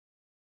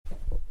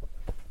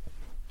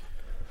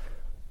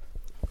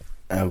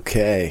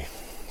Okay,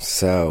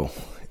 so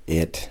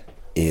it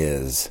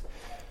is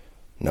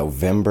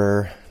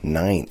November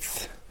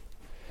 9th,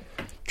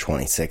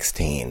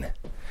 2016.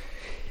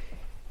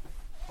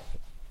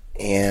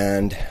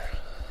 And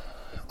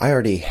I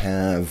already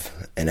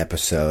have an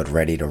episode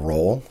ready to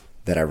roll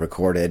that I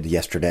recorded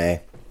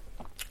yesterday.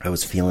 I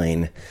was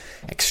feeling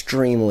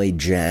extremely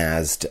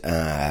jazzed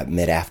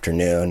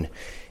mid-afternoon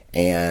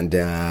and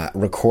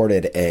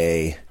recorded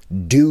a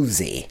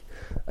doozy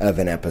of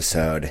an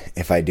episode,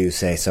 if I do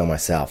say so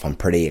myself. I'm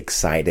pretty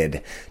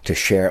excited to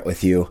share it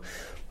with you,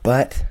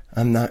 but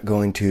I'm not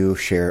going to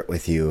share it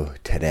with you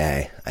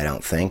today, I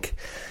don't think.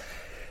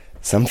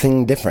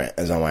 Something different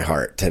is on my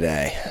heart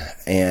today,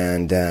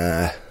 and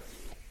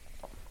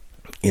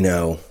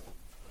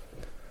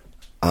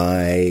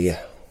I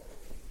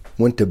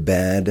went to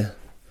bed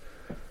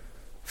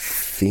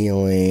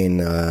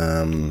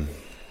feeling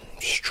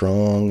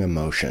strong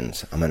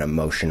emotions. I'm an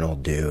emotional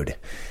dude,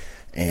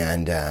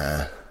 and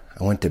I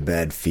went to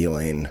bed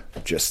feeling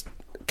just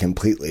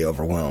completely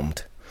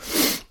overwhelmed.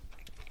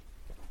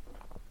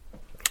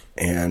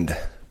 And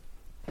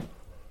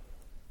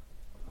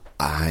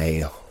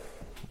I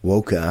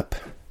woke up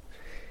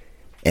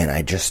and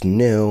I just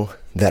knew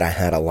that I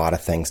had a lot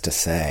of things to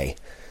say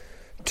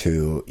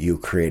to you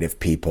creative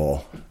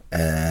people,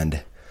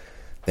 and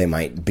they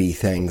might be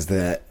things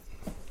that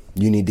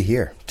you need to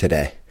hear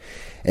today.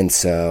 And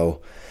so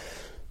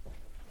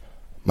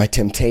my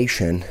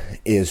temptation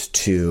is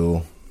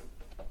to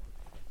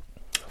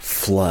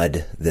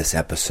flood this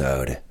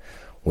episode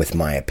with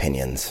my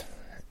opinions,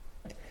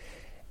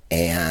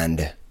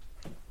 and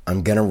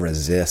I'm gonna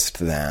resist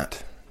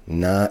that,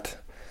 not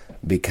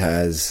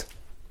because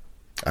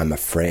I'm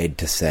afraid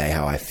to say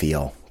how I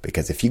feel,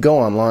 because if you go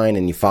online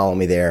and you follow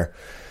me there,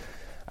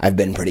 I've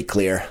been pretty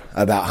clear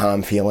about how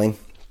I'm feeling,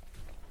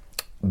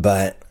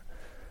 but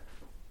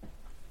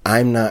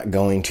I'm not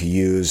going to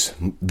use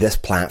this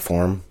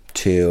platform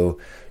to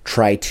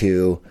try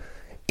to,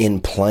 in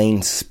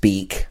plain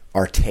speak,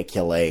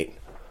 articulate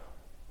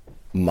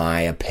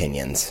my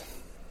opinions.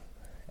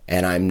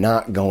 And I'm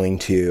not going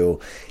to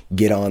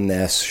get on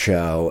this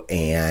show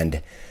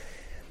and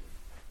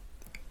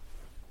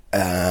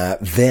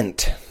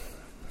vent.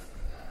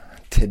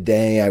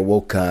 Today I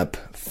woke up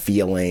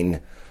feeling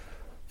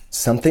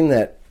something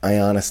that I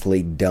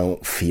honestly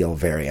don't feel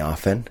very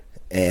often,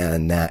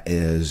 and that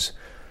is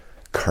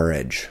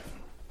courage.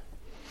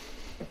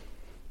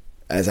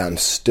 As I'm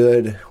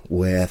stood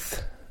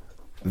with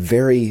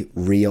very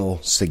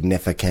real,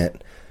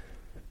 significant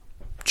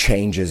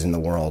changes in the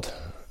world,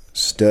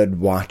 stood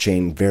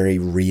watching very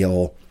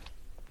real,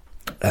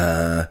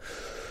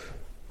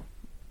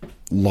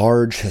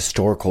 large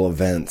historical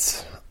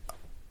events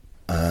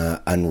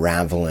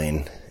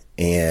unraveling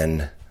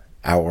in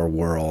our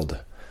world,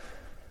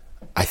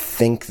 I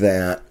think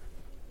that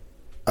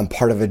I'm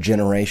part of a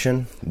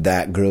generation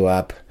that grew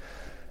up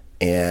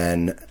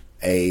in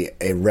a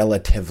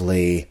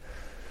relatively,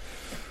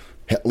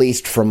 at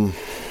least from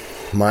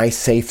my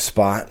safe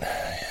spot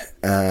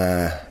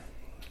in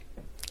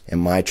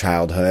my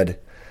childhood,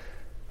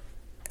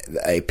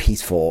 a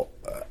peaceful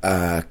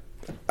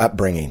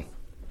upbringing.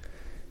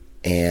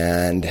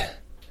 And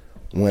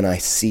when I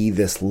see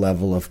this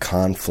level of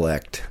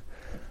conflict,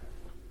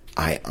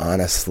 I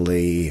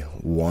honestly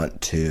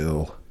want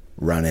to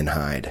run and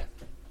hide.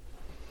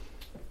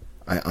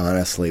 I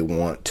honestly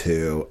want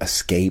to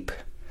escape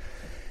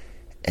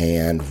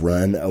and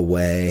run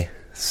away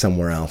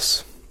somewhere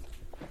else.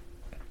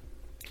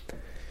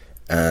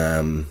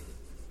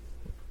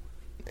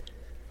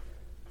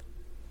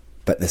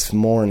 But this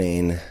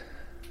morning,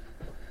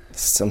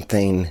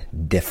 something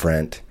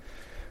different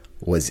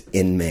was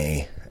in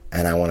me,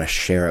 and I want to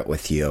share it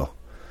with you.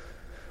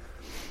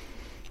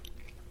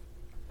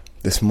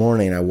 This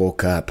morning, I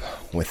woke up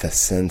with a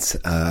sense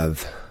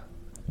of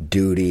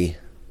duty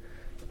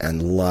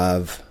and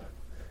love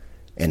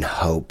and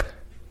hope,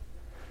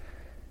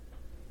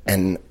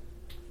 and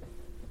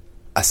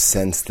a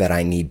sense that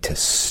I need to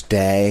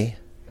stay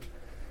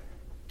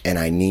and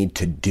I need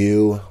to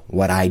do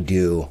what I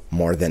do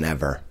more than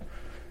ever.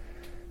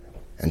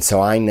 And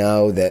so I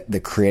know that the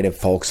creative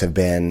folks have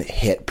been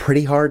hit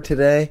pretty hard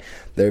today.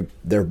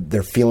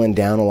 They're feeling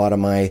down. A lot of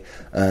my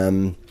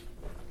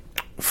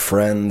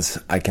friends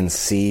I can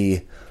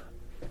see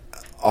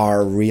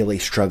are really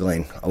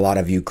struggling. A lot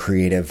of you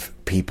creative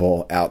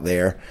people out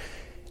there.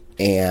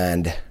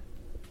 And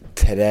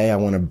today I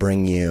want to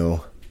bring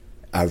you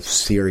a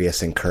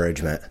serious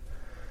encouragement.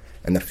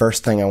 And the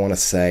first thing I want to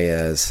say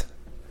is,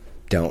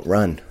 don't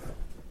run.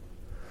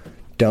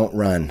 Don't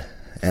run.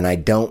 And I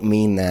don't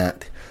mean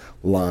that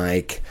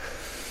like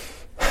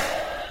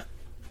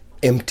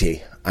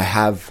empty. I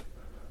have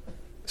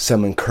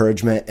some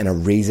encouragement and a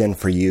reason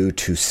for you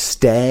to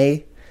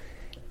stay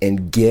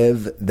and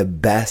give the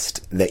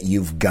best that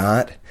you've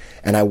got.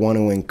 And I want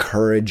to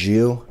encourage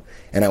you,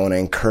 and I want to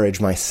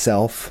encourage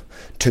myself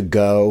to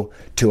go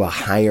to a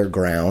higher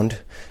ground,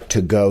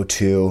 to go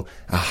to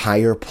a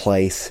higher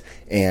place,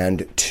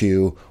 and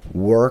to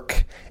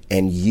work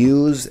and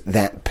use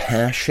that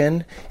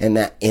passion and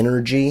that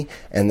energy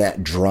and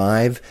that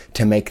drive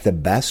to make the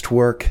best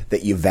work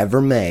that you've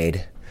ever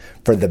made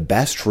for the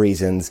best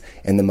reasons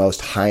and the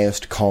most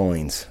highest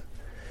callings.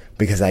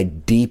 Because I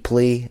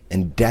deeply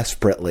and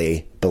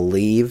desperately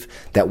believe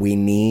that we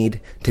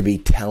need to be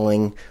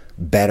telling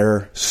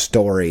better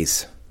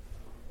stories.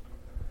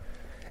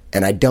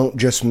 And I don't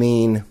just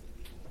mean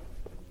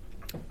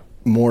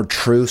more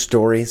true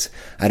stories.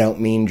 I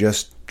don't mean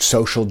just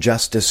social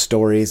justice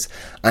stories.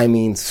 I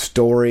mean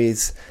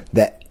stories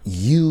that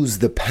use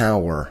the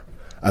power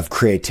of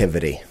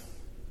creativity.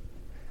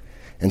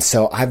 And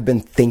so I've been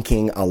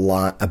thinking a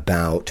lot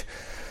about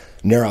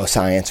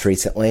neuroscience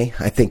recently.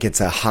 I think it's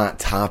a hot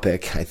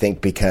topic. I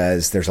think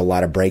because there's a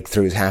lot of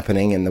breakthroughs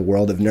happening in the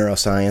world of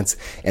neuroscience.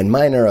 And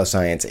my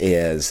neuroscience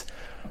is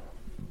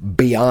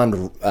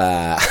beyond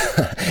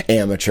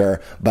amateur.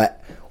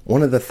 But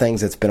one of the things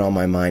that's been on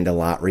my mind a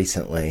lot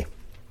recently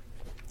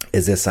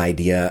is this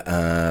idea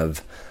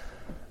of,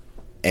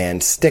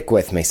 and stick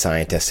with me,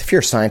 scientists. If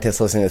you're a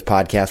scientist listening to this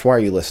podcast, why are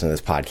you listening to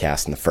this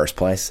podcast in the first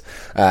place?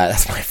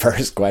 That's my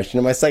first question.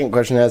 And my second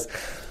question is,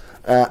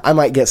 I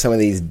might get some of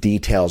these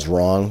details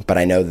wrong, but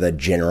I know the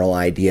general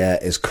idea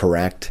is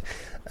correct.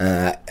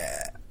 And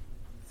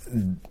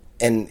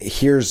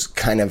here's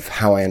kind of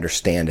how I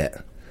understand it.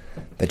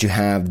 That you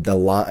have the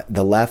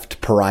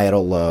left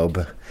parietal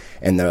lobe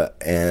and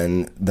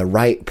the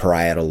right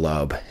parietal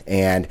lobe,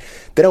 and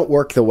they don't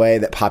work the way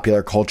that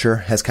popular culture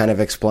has kind of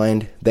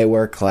explained. They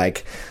work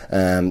like,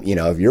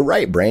 if you're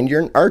right brained,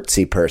 you're an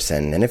artsy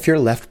person, and if you're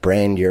left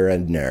brained, you're a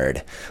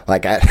nerd.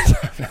 Like,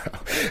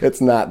 it's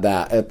not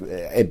that.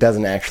 It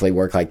doesn't actually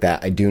work like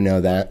that. I do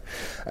know that.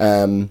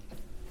 On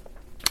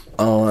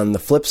the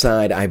flip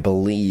side, I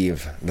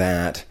believe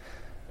that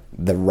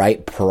the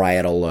right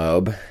parietal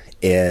lobe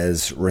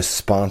is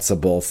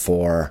responsible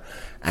for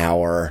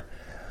our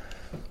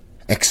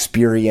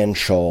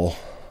experiential,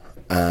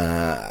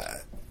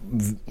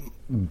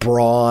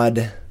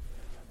 broad,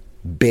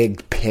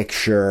 big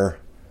picture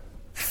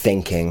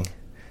thinking,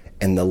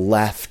 and the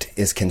left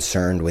is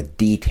concerned with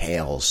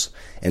details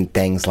and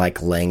things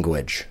like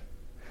language.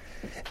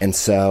 And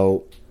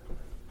so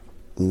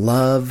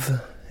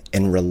love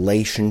and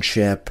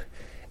relationship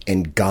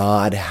and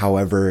God,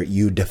 however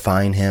you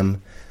define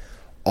him,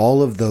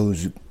 all of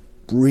those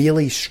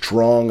really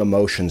strong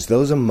emotions,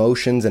 those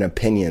emotions and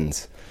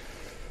opinions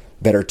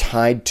that are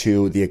tied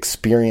to the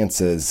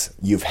experiences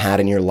you've had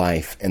in your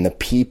life and the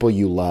people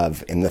you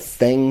love and the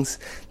things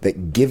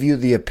that give you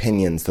the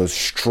opinions, those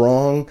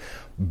strong,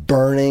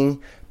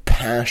 burning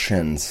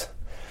passions,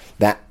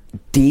 that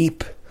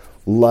deep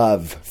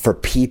love for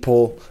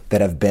people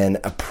that have been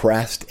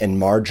oppressed and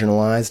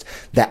marginalized,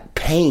 that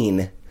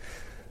pain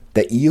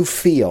that you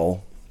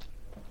feel,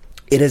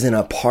 it is in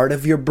a part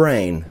of your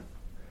brain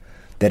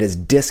that is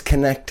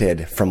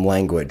disconnected from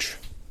language.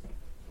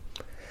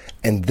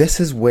 And this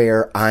is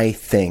where I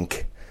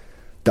think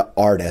the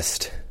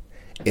artist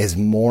is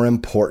more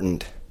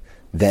important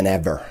than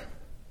ever.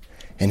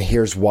 And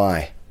here's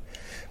why.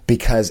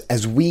 Because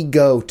as we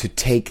go to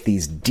take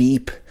these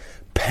deep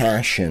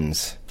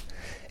passions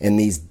and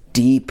these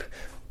deep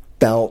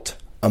felt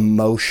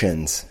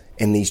emotions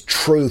and these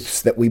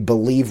truths that we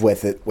believe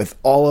with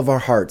all of our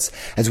hearts,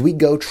 as we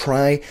go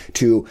try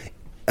to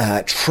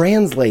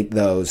translate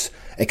those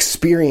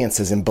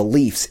experiences and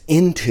beliefs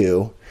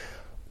into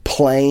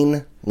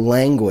plain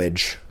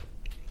language,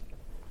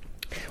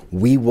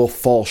 we will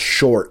fall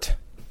short.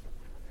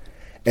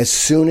 As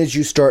soon as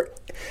you start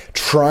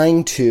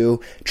trying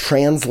to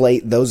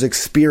translate those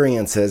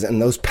experiences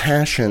and those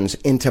passions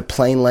into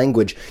plain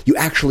language, you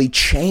actually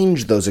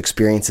change those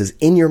experiences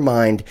in your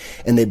mind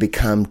and they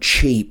become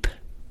cheap.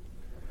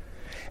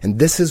 And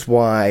this is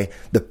why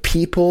the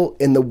people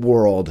in the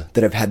world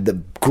that have had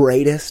the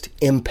greatest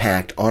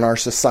impact on our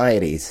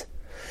societies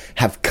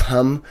have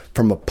come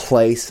from a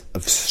place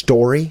of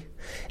story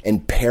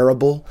and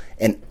parable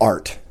and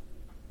art.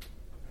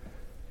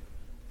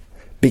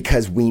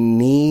 Because we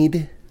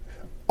need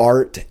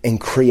art and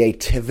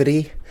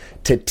creativity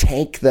to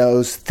take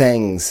those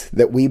things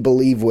that we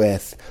believe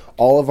with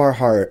all of our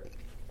heart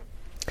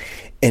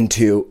and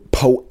to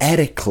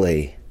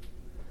poetically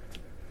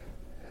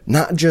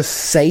not just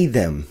say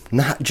them,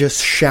 not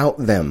just shout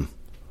them,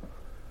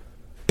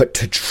 but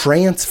to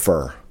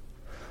transfer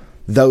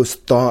those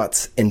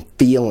thoughts and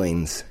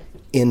feelings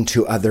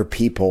into other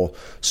people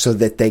so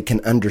that they can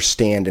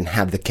understand and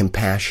have the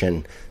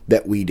compassion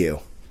that we do.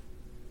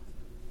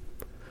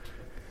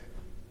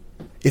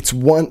 It's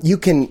one, you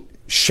can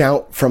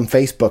shout from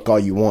Facebook all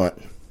you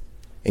want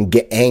and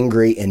get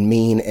angry and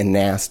mean and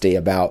nasty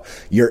about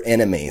your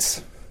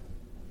enemies,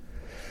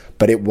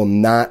 but it will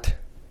not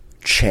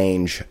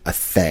change a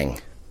thing.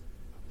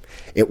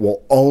 It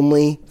will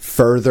only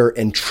further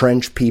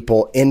entrench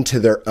people into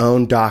their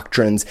own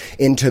doctrines,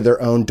 into their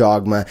own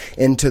dogma,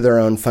 into their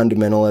own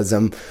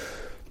fundamentalism.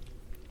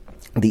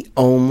 The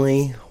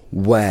only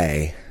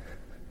way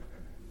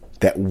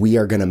that we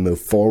are going to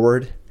move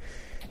forward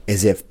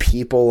is if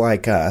people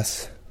like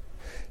us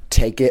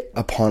take it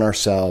upon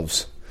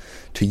ourselves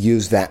to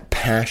use that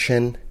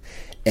passion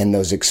and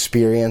those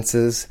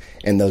experiences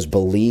and those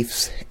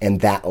beliefs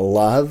and that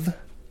love,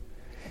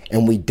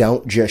 and we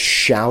don't just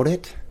shout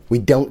it, we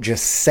don't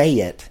just say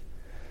it,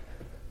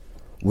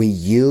 we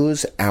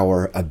use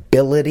our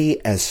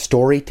ability as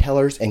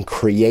storytellers and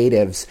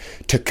creatives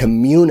to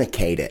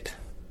communicate it.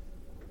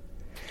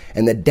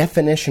 And the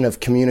definition of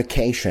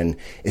communication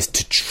is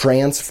to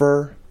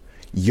transfer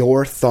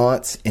your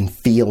thoughts and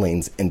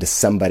feelings into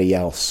somebody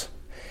else.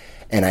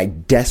 And I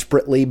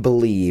desperately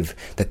believe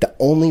that the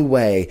only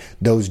way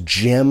those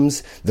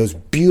gems, those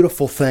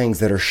beautiful things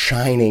that are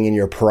shining in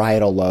your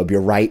parietal lobe,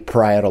 your right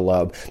parietal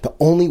lobe, the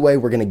only way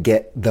we're going to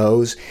get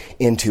those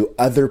into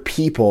other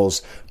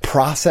people's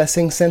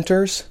processing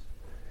centers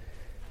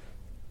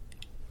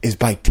is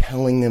by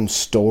telling them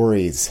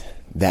stories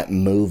that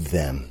move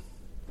them.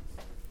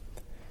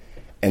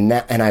 And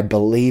I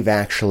believe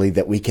actually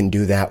that we can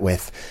do that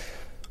with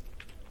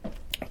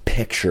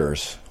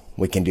pictures.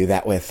 We can do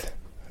that with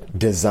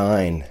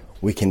design.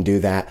 We can do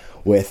that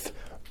with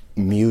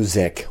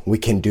music. We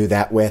can do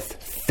that with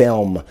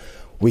film.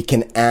 We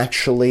can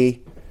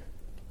actually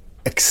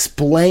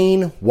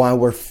explain why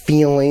we're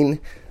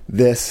feeling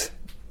this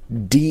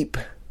deep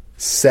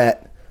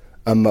set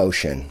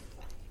emotion.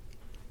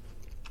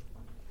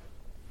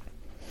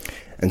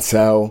 And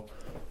so,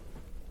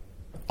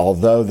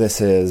 although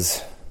this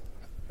is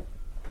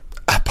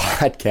a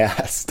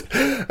podcast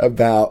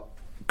about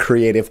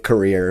creative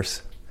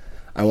careers,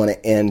 I want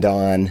to end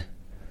on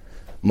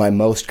my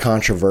most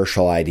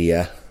controversial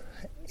idea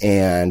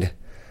and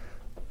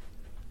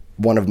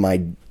one of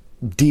my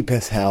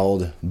deepest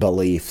held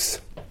beliefs,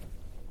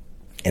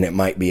 and it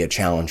might be a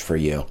challenge for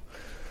you.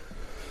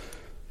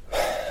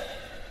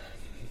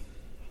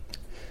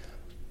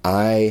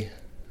 I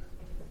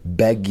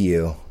beg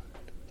you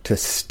to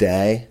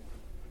stay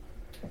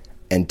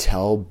and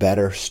tell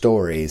better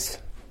stories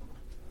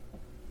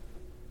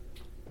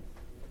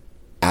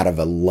out of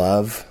a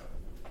love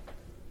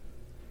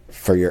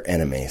for your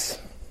enemies.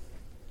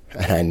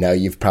 And I know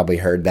you've probably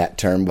heard that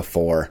term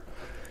before.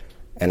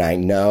 And I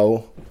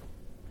know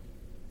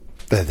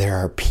that there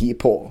are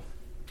people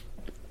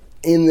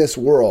in this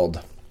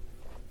world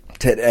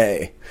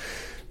today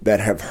that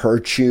have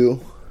hurt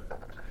you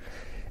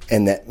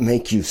and that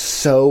make you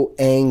so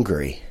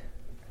angry.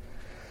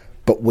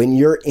 But when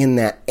you're in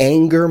that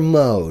anger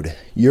mode,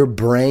 your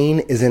brain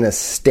is in a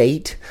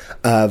state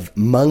of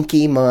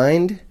monkey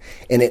mind,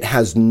 and it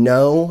has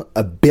no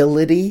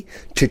ability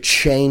to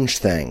change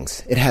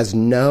things. It has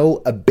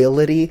no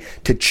ability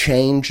to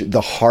change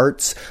the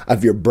hearts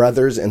of your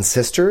brothers and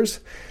sisters.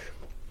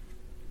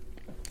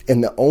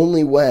 And the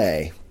only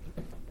way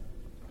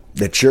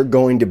that you're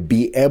going to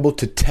be able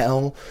to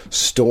tell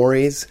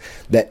stories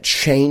that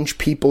change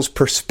people's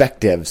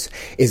perspectives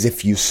is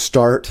if you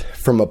start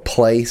from a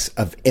place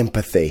of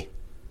empathy.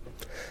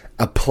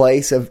 A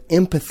place of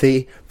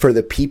empathy for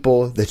the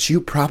people that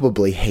you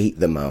probably hate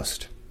the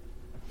most.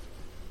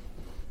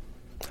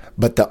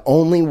 But the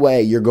only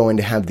way you're going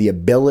to have the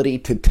ability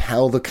to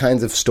tell the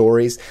kinds of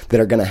stories that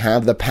are going to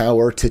have the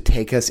power to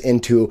take us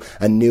into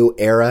a new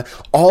era,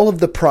 all of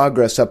the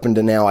progress up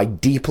until now, I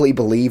deeply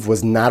believe,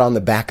 was not on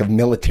the back of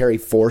military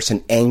force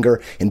and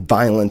anger and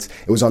violence.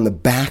 It was on the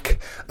back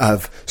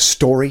of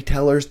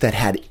storytellers that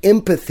had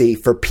empathy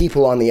for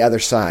people on the other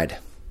side.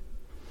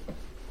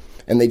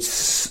 And they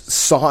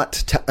sought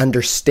to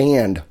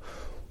understand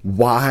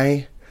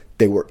why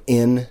they were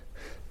in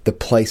the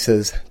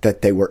places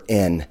that they were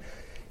in,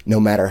 no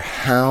matter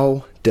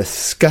how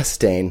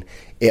disgusting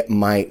it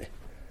might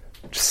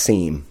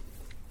seem.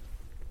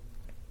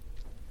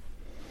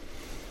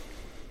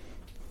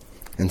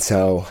 And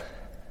so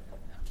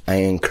I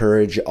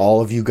encourage all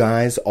of you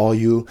guys, all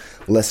you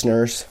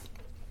listeners,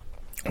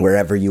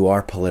 wherever you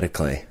are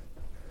politically,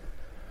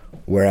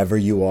 wherever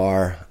you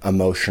are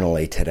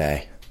emotionally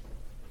today,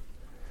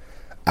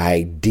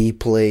 I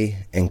deeply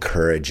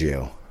encourage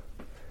you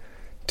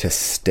to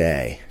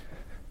stay.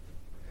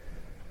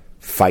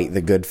 Fight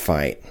the good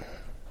fight.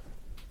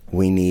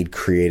 We need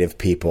creative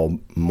people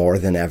more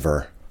than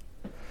ever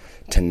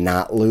to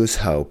not lose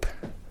hope,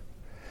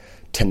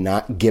 to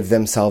not give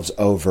themselves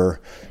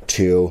over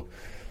to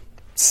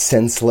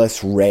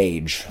senseless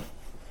rage,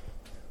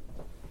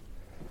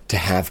 to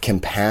have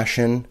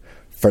compassion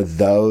for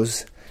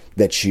those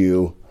that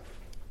you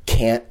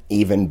can't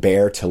even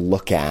bear to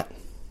look at,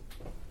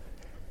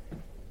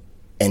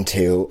 and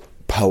to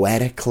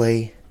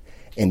poetically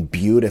and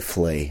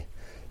beautifully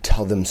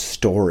tell them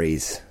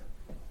stories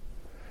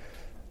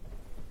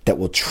that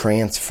will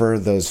transfer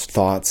those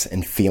thoughts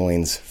and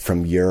feelings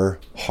from your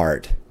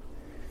heart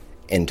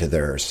into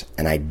theirs.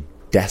 And I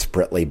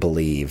desperately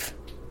believe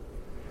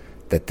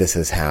that this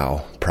is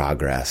how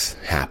progress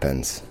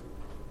happens.